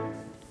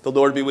The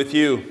Lord be with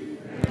you.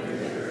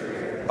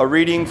 A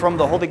reading from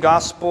the Holy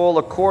Gospel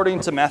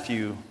according to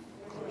Matthew.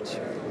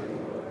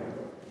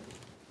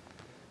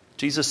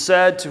 Jesus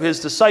said to his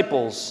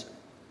disciples,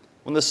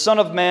 "When the Son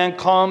of Man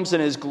comes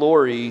in his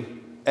glory,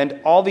 and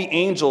all the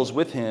angels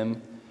with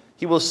him,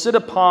 he will sit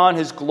upon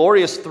his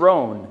glorious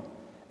throne,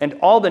 and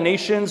all the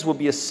nations will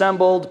be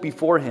assembled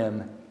before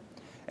him.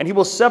 And he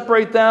will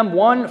separate them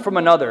one from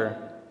another,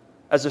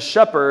 as a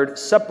shepherd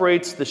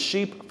separates the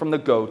sheep from the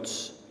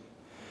goats.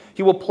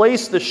 He will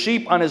place the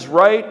sheep on his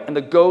right and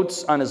the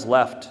goats on his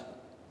left.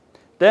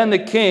 Then the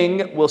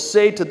king will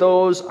say to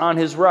those on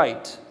his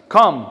right,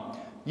 'Come,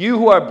 you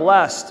who are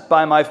blessed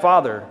by my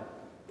Father,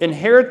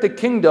 inherit the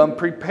kingdom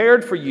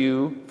prepared for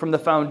you from the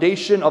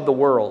foundation of the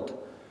world.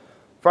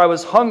 For I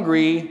was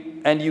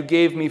hungry, and you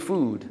gave me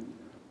food.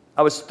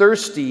 I was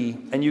thirsty,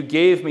 and you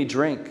gave me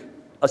drink.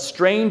 A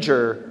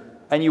stranger,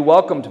 and you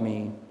welcomed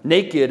me.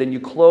 Naked, and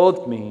you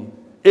clothed me.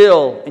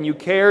 Ill, and you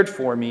cared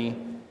for me.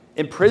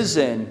 In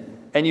prison,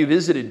 and you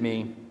visited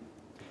me.'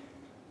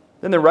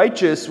 Then the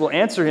righteous will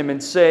answer him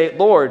and say,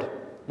 'Lord,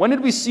 when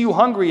did we see you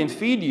hungry and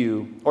feed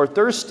you, or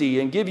thirsty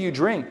and give you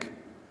drink?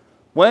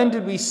 When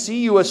did we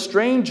see you a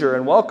stranger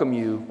and welcome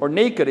you, or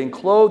naked and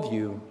clothe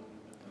you?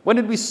 When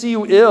did we see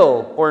you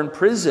ill or in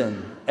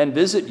prison and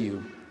visit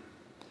you?'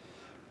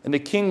 And the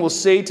king will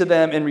say to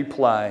them in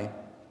reply,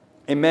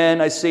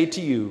 'Amen, I say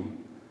to you,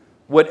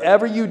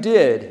 whatever you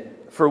did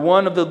for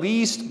one of the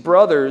least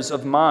brothers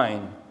of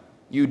mine,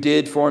 you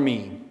did for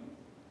me.'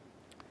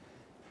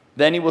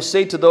 Then he will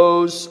say to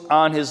those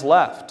on his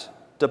left,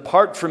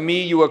 'Depart from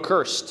me, you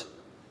accursed,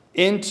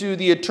 into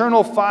the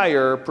eternal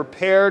fire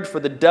prepared for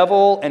the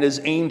devil and his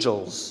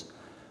angels.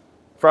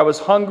 For I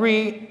was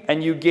hungry,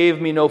 and you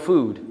gave me no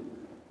food.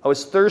 I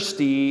was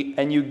thirsty,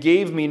 and you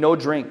gave me no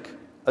drink.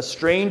 A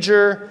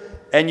stranger,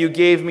 and you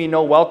gave me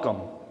no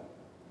welcome.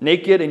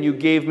 Naked, and you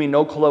gave me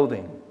no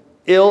clothing.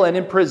 Ill and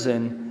in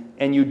prison,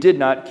 and you did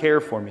not care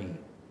for me.'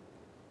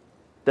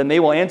 Then they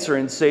will answer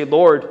and say,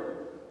 'Lord,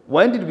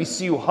 when did we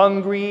see you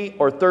hungry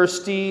or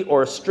thirsty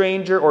or a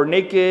stranger or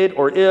naked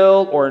or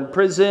ill or in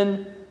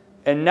prison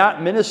and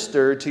not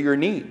minister to your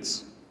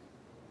needs?'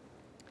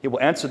 He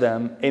will answer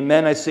them,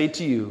 'Amen, I say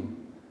to you,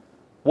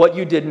 what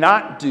you did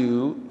not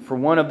do for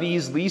one of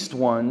these least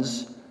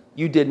ones,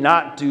 you did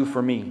not do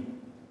for me.'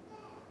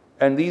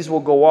 And these will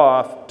go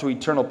off to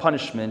eternal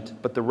punishment,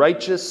 but the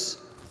righteous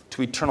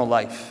to eternal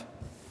life."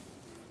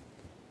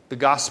 The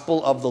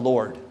Gospel of the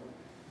Lord.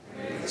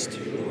 Praise to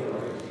you,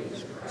 Lord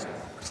Jesus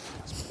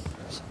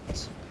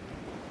Christ.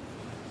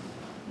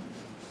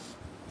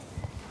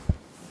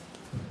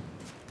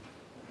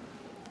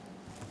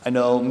 I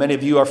know many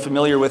of you are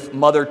familiar with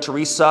Mother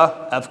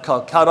Teresa of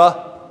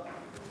Calcutta,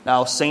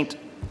 now Saint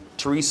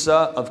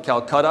Teresa of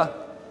Calcutta.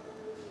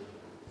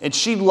 And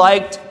she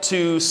liked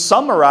to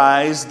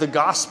summarize the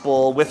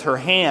gospel with her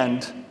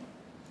hand.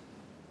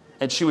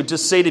 And she would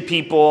just say to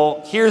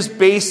people, here's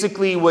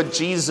basically what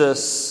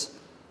Jesus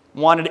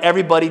wanted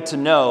everybody to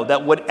know,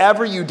 that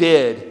whatever you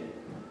did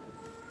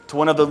to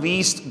one of the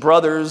least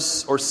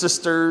brothers or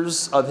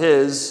sisters of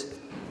his,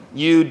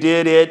 you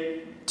did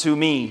it to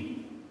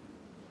me,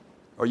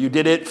 or you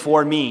did it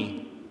for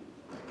me.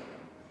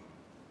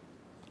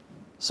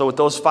 So with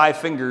those 5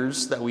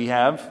 fingers that we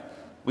have,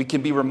 we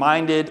can be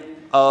reminded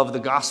of the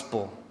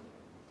gospel.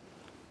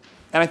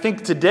 And I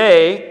think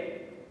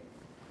today,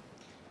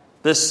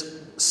 this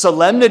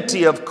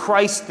solemnity of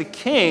Christ the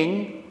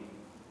King,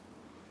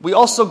 we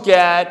also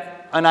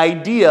get an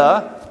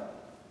idea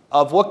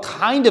of what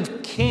kind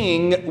of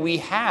king we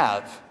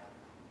have.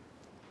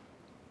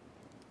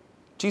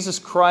 Jesus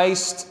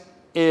Christ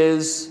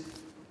is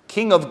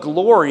King of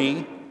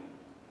glory,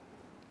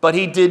 but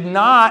he did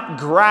not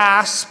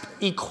grasp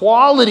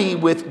equality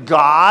with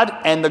God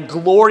and the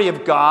glory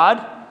of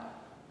God.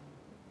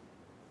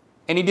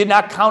 And he did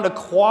not count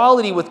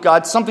equality with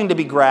God something to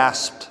be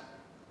grasped.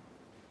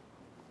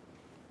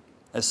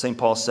 As St.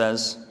 Paul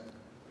says,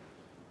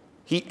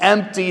 he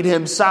emptied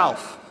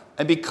himself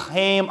and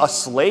became a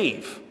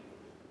slave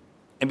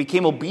and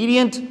became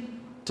obedient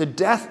to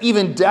death,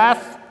 even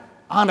death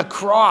on a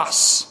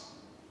cross.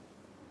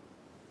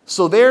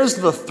 So there's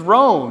the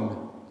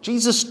throne.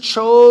 Jesus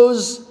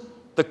chose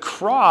the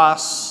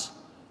cross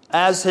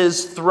as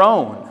his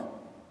throne.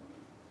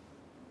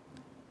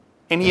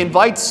 And he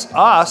invites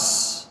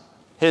us,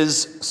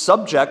 his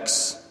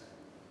subjects,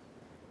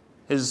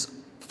 his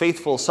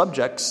faithful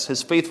subjects,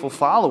 his faithful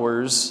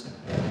followers,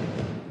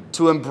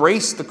 to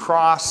embrace the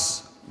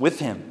cross with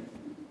him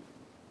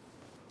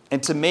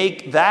and to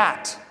make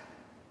that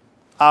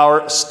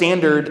our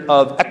standard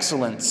of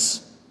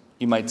excellence,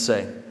 you might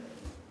say.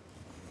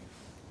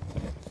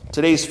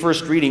 Today's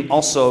first reading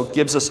also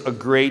gives us a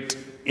great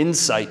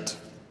insight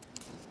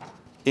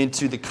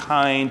into the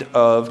kind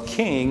of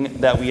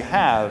king that we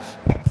have.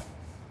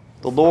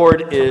 The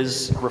Lord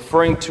is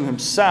referring to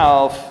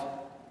himself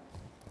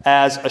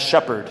as a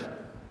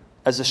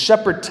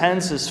shepherd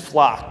tends his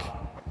flock.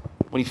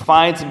 When he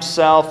finds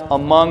himself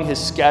among his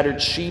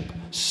scattered sheep,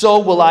 so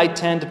will I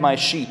tend my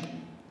sheep.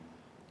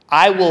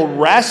 I will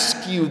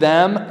rescue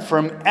them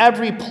from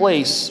every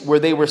place where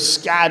they were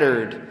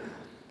scattered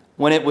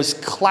when it was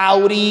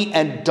cloudy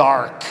and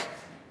dark.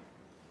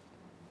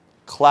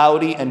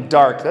 Cloudy and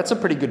dark. That's a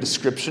pretty good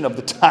description of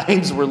the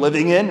times we're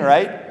living in,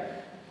 right?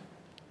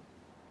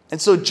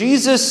 And so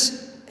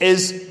Jesus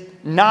is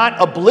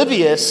not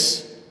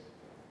oblivious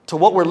to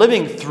what we're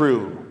living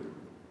through.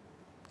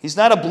 He's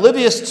not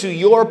oblivious to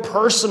your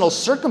personal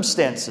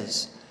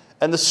circumstances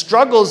and the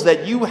struggles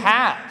that you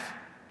have.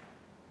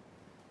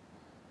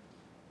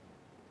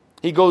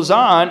 He goes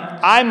on,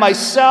 I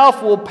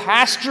myself will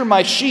pasture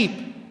my sheep.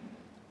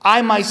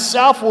 I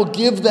myself will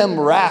give them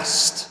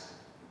rest.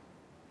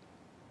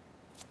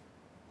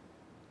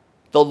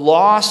 The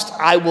lost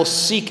I will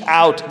seek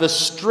out. The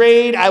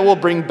strayed I will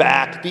bring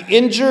back. The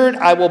injured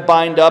I will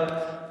bind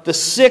up. The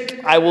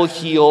sick I will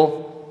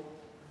heal.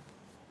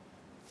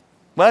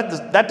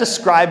 Well, that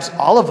describes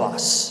all of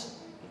us.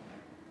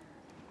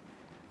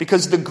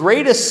 Because the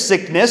greatest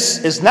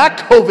sickness is not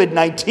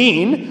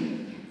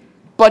COVID-19,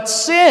 but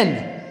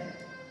sin.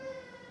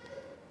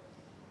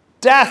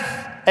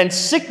 Death and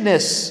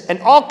sickness and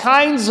all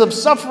kinds of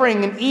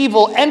suffering and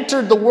evil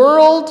entered the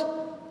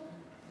world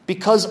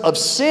because of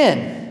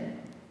sin.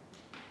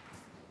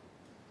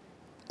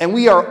 And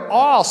we are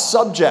all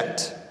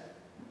subject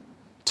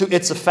to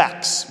its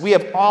effects. We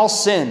have all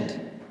sinned.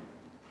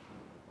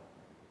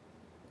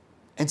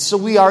 And so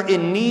we are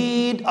in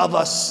need of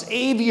a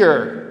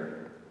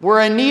Savior.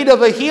 We're in need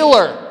of a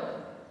healer.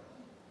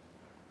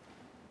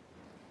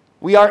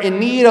 We are in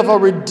need of a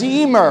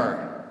Redeemer.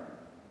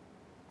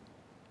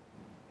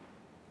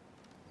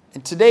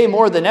 And today,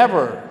 more than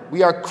ever,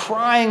 we are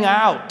crying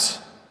out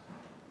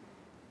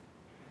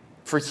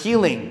for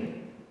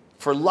healing,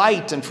 for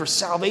light, and for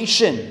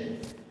salvation,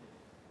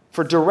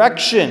 for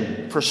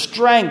direction, for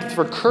strength,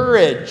 for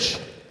courage.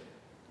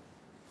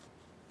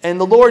 And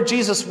the Lord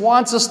Jesus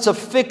wants us to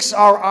fix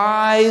our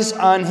eyes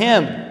on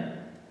Him.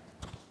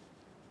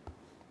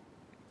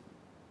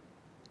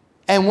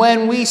 And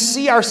when we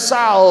see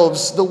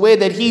ourselves the way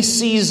that He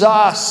sees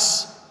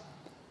us,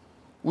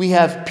 we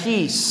have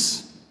peace.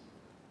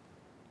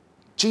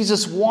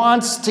 Jesus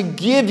wants to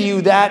give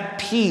you that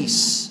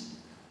peace.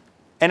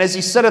 And as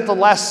He said at the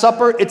Last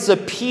Supper, it's a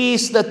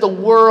peace that the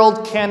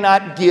world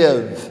cannot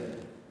give.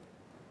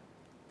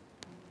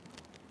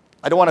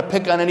 I don't want to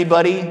pick on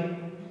anybody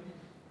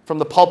from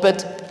the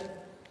pulpit.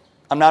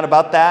 I'm not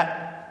about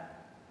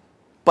that.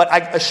 But I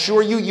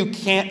assure you, you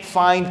can't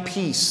find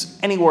peace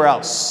anywhere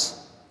else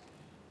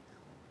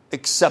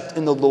except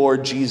in the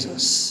Lord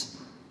Jesus.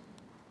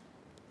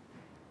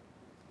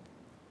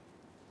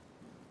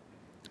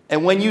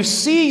 And when you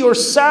see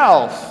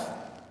yourself,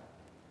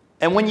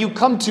 and when you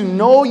come to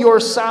know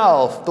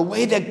yourself the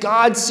way that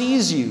God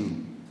sees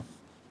you,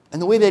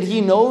 and the way that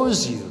He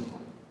knows you,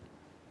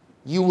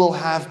 you will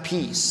have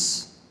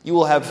peace. You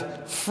will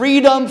have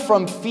freedom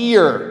from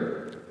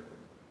fear.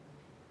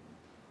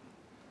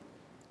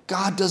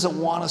 God doesn't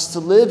want us to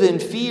live in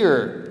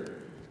fear.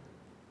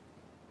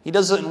 He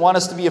doesn't want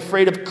us to be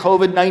afraid of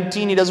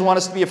COVID-19. He doesn't want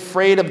us to be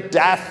afraid of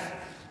death.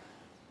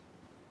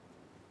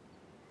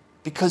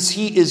 Because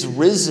He is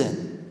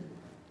risen.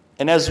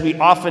 And as we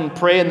often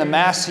pray in the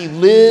Mass, He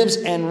lives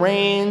and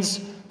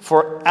reigns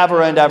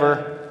forever and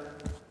ever.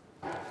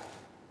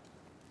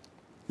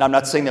 Now, I'm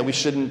not saying that we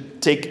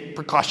shouldn't take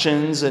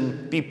precautions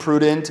and be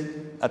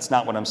prudent. That's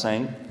not what I'm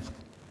saying.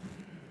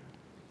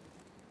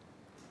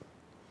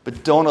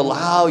 But don't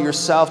allow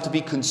yourself to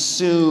be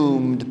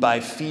consumed by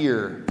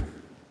fear.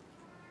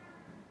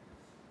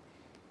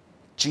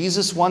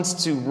 Jesus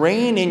wants to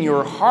reign in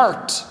your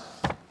heart.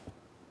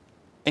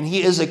 And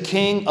He is a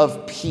King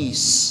of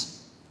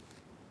peace.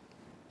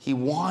 He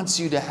wants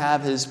you to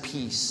have His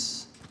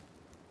peace.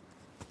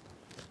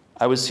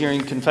 I was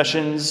hearing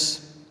confessions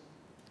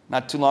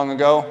not too long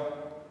ago,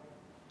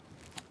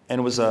 and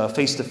it was a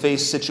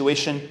face-to-face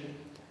situation.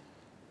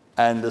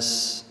 And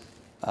this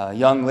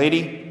young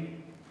lady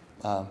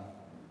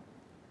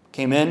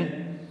came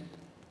in,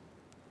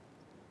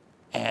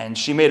 and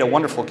she made a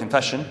wonderful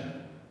confession.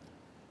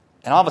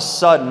 And all of a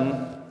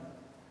sudden,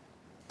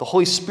 the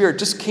Holy Spirit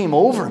just came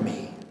over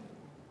me.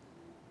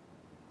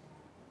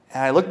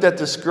 And I looked at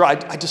this girl,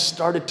 I just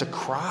started to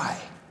cry.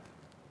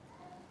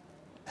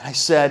 And I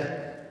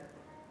said,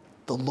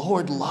 the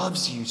Lord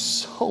loves you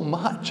so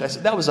much. I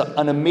said, that was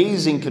an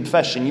amazing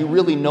confession. You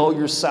really know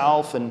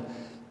yourself and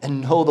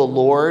know the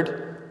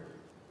Lord.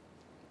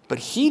 But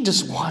He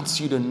just wants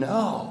you to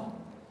know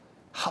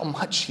how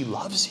much He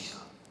loves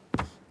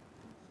you.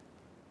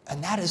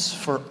 And that is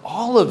for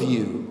all of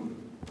you.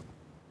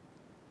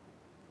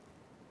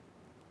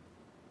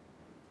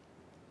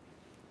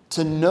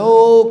 To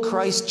know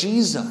Christ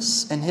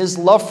Jesus and His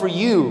love for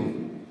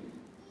you.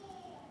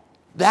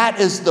 That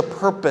is the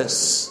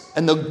purpose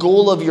and the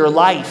goal of your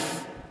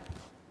life.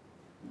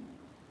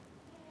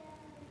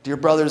 Dear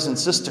brothers and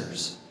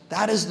sisters,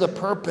 that is the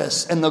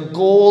purpose and the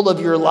goal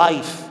of your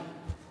life.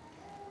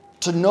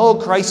 To know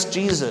Christ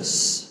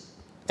Jesus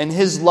and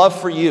His love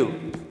for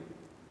you.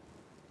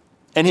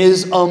 And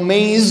His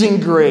amazing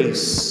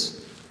grace,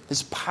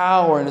 His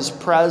power and His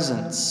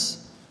presence.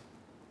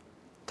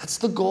 That's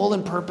the goal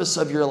and purpose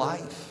of your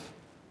life.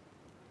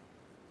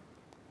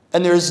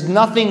 And there's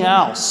nothing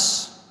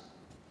else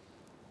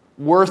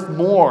worth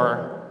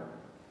more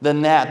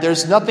than that.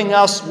 There's nothing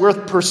else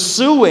worth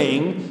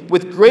pursuing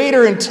with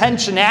greater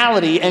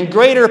intentionality and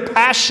greater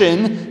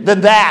passion than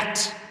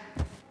that.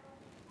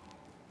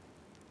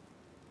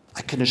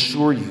 I can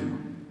assure you.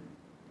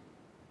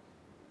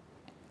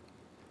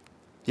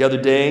 The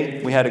other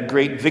day, we had a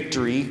great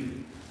victory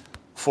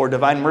for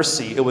Divine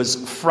Mercy. It was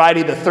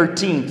Friday the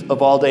 13th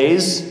of all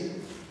days,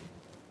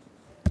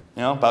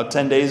 about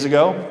 10 days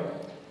ago.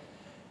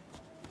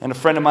 And a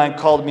friend of mine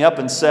called me up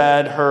and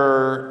said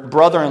her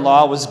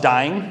brother-in-law was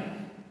dying,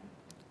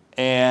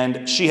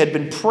 and she had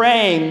been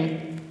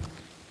praying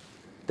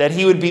that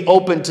he would be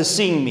open to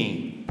seeing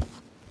me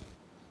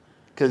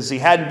because he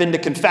hadn't been to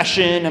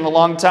confession in a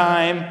long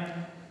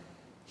time.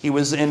 He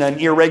was in an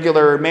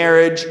irregular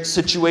marriage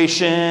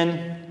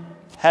situation,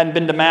 hadn't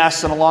been to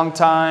Mass in a long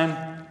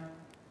time.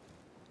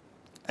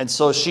 And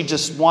so she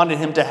just wanted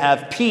him to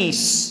have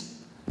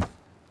peace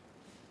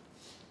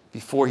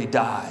before he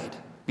died,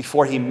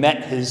 before he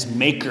met his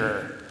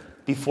Maker,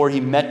 before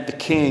he met the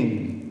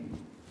King.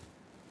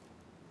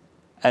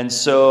 And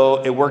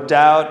so it worked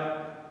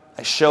out.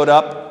 I showed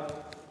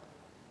up.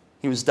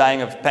 He was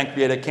dying of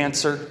pancreatic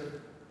cancer.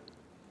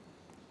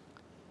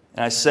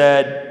 And I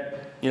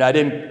said, I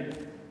didn't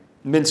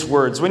mince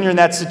words. When you're in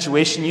that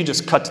situation, you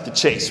just cut to the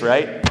chase,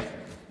 right?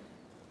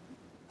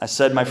 I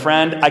said, my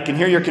friend, I can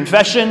hear your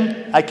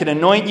confession. I can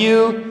anoint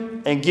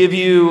you and give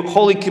you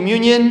Holy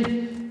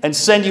Communion and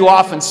send you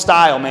off in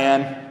style,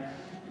 man.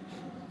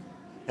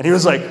 And he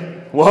was like,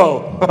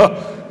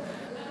 whoa.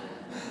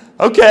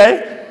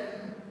 Okay.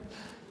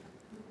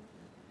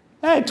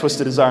 I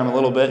twisted his arm a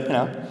little bit,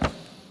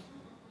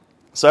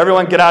 So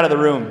everyone get out of the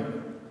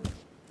room.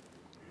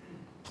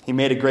 He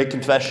made a great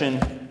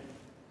confession.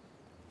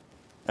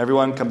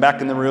 Everyone come back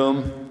in the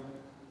room.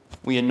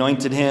 We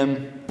anointed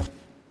him,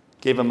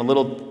 gave him a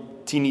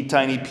little teeny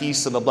tiny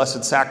piece of the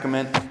Blessed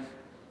Sacrament.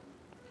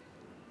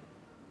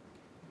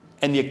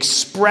 And the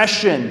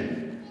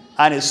expression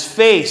on his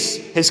face,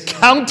 his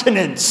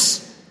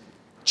countenance,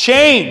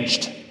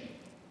 changed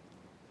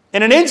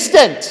in an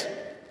instant.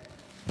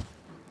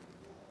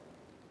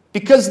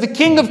 Because the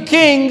King of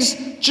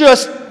Kings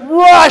just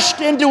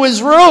rushed into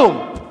his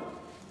room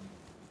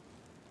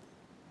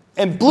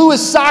and blew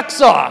his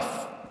socks off.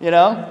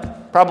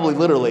 Probably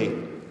literally.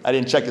 I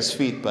didn't check his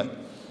feet, but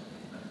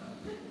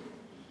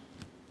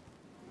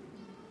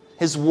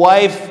his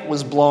wife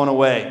was blown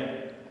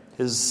away.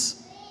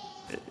 His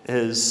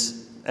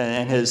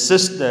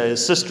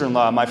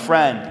sister-in-law, my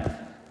friend,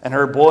 and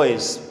her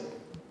boys,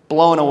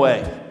 blown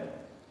away.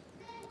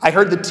 I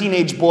heard the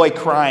teenage boy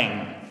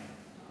crying.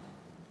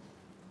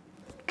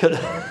 The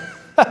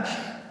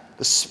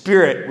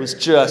Spirit was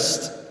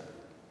just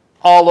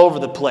all over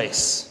the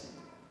place.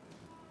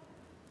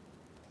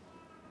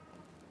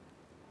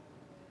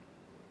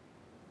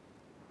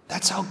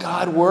 That's how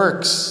God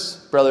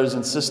works, brothers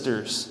and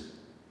sisters.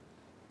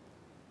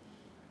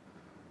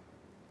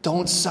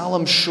 Don't sell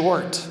him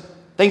short.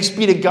 Thanks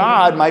be to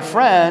God, my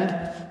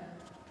friend,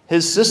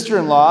 his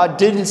sister-in-law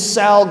didn't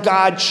sell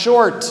God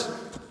short.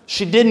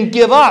 She didn't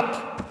give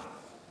up.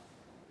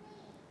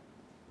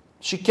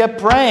 She kept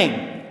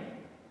praying.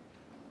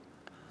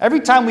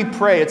 Every time we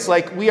pray, it's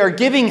like we are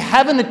giving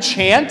heaven a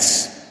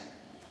chance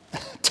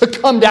to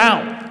come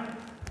down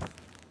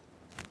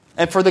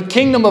and for the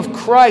kingdom of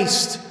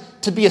Christ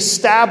to be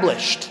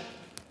established.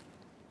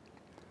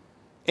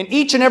 And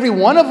each and every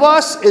one of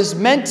us is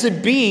meant to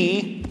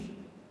be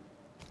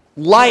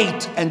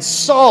light and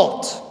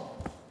salt.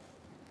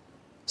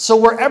 So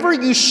wherever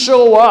you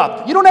show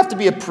up, you don't have to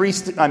be a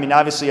priest.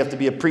 Obviously you have to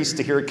be a priest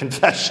to hear a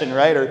confession,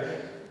 right?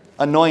 Or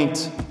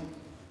anoint.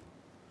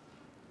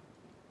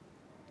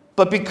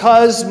 But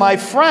because my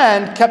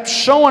friend kept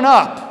showing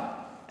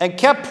up and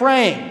kept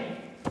praying,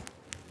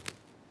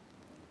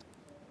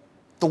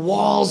 the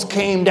walls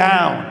came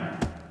down.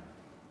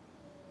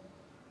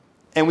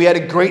 And we had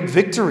a great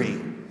victory.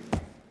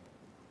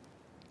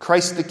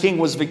 Christ the King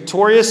was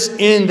victorious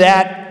in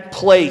that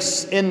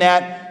place, in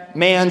that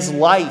man's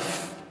life.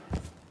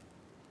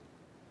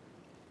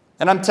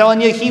 And I'm telling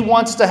you, he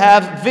wants to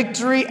have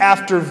victory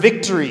after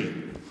victory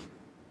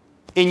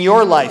in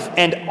your life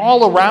and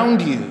all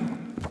around you.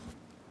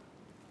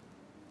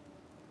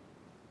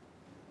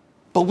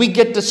 But we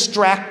get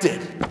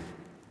distracted.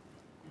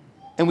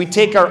 And we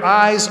take our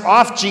eyes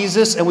off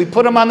Jesus and we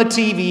put him on the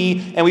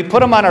TV and we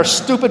put him on our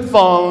stupid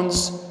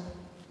phones.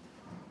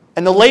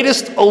 And the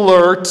latest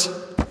alert,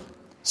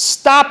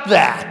 stop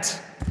that.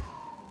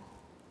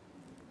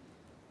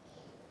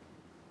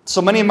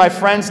 So many of my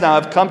friends now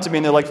have come to me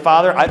and they're like,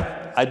 Father,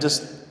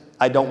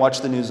 I don't watch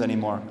the news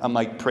anymore. I'm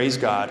like, praise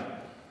God.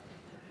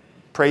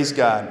 Praise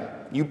God.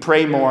 You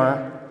pray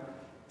more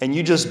and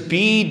you just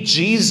be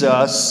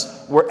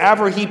Jesus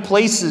wherever he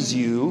places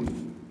you.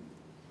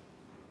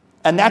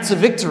 And that's a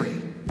victory.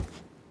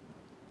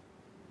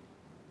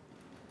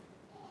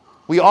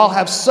 We all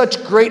have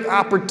such great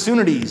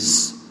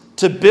opportunities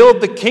to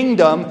build the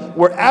kingdom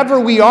wherever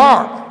we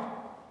are.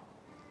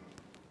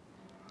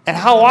 And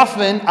how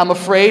often, I'm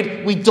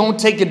afraid, we don't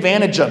take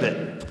advantage of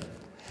it.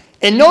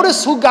 And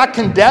notice who got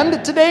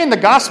condemned today in the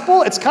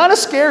gospel? It's kind of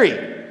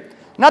scary.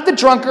 Not the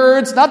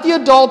drunkards, not the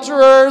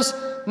adulterers,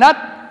 not,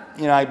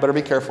 I better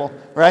be careful,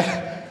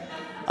 right?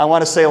 I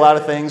want to say a lot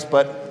of things,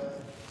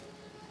 but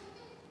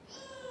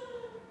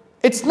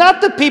it's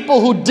not the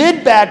people who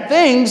did bad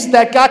things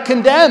that got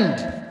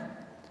condemned.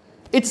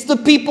 It's the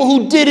people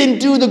who didn't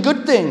do the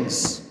good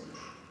things.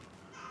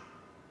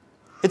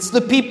 It's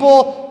the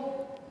people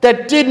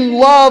that didn't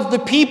love the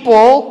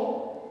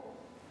people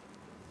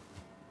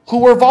who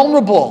were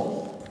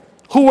vulnerable,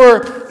 who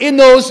were in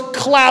those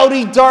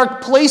cloudy,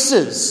 dark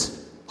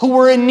places, who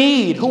were in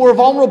need, who were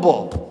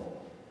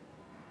vulnerable.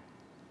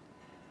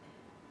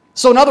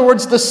 So in other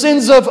words, the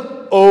sins of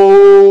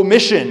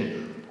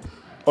omission.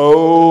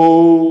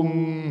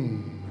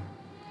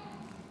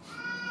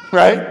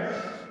 Right?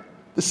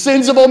 The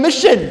sins of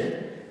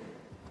omission.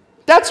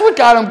 That's what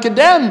got them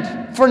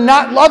condemned, for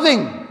not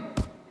loving.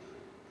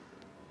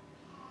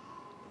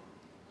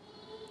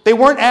 They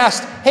weren't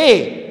asked,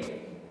 hey,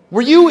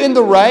 were you in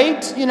the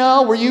right?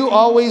 Were you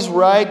always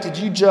right? Did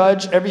you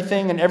judge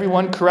everything and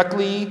everyone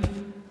correctly?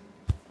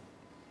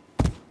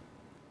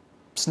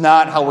 It's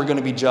not how we're going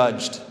to be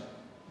judged.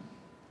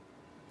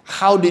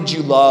 How did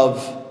you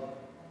love?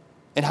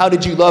 And how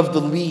did you love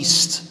the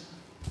least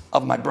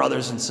of my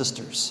brothers and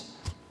sisters?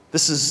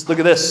 Look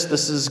at this.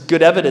 This is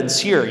good evidence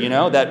here,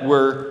 that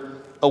we're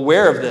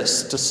aware of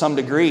this to some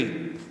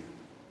degree.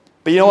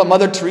 But you know what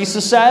Mother Teresa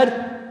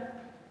said?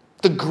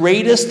 The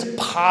greatest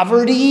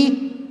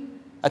poverty,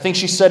 I think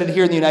she said it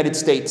here in the United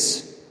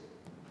States.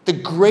 The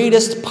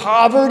greatest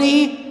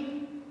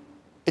poverty,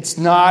 it's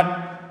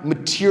not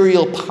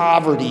material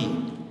poverty.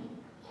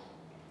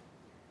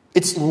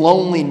 It's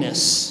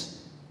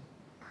loneliness.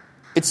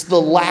 It's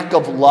the lack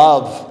of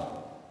love.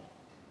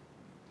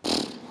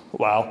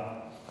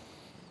 Wow.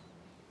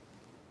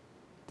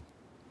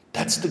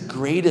 That's the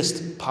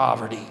greatest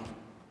poverty.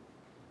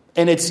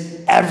 And it's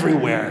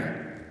everywhere.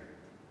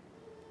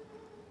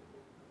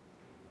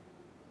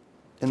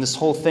 And this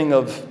whole thing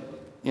of,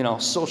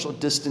 social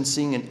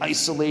distancing and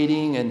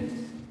isolating,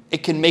 and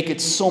it can make it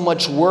so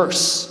much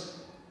worse.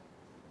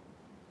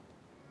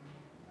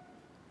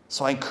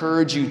 So I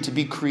encourage you to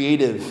be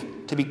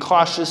creative, to be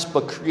cautious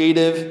but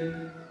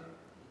creative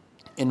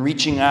in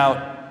reaching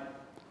out,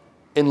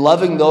 in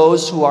loving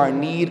those who are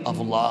in need of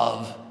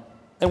love.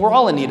 And we're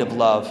all in need of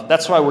love.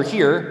 That's why we're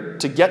here,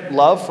 to get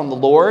love from the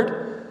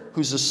Lord,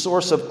 who's the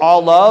source of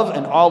all love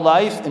and all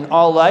life and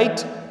all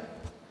light.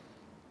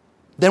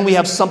 Then we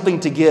have something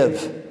to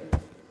give.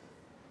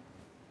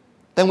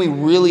 Then we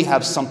really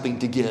have something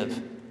to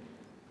give.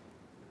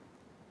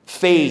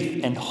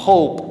 Faith and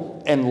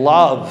hope and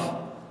love.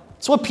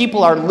 It's what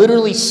people are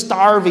literally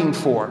starving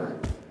for.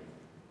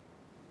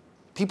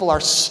 People are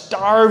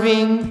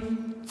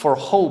starving for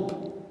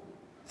hope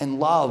and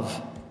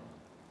love.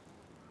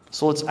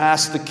 So let's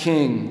ask the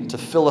King to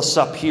fill us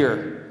up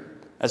here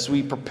as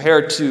we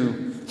prepare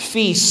to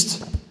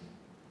feast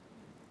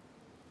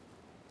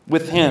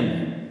with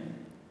him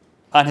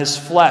on his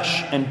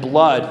flesh and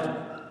blood.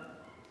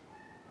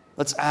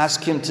 Let's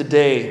ask him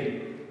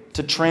today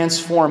to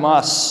transform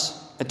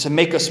us and to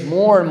make us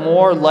more and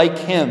more like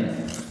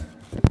him,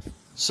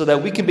 so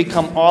that we can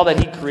become all that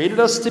he created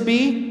us to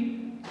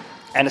be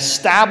and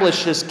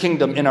establish his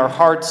kingdom in our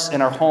hearts,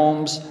 in our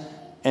homes,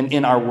 and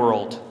in our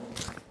world.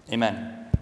 Amen.